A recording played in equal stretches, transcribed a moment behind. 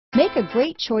Make a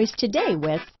great choice today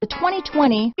with the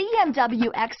 2020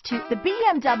 BMW X2. The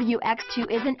BMW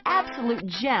X2 is an absolute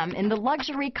gem in the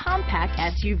luxury compact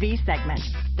SUV segment.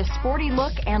 The sporty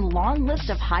look and long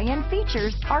list of high-end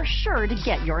features are sure to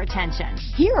get your attention.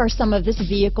 Here are some of this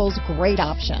vehicle's great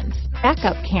options: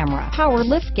 backup camera, power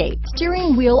liftgate,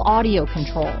 steering wheel audio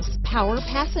controls, power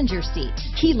passenger seat,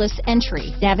 keyless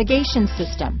entry, navigation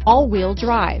system, all-wheel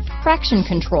drive, traction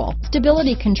control,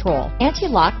 stability control,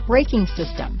 anti-lock braking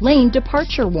system, lane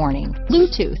departure warning,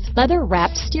 Bluetooth,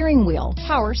 leather-wrapped steering wheel,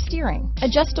 power steering,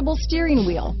 adjustable steering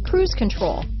wheel, cruise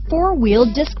control,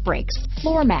 four-wheel disc brakes,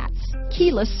 floor mats,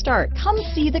 keyless start. Come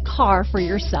see the car for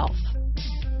yourself.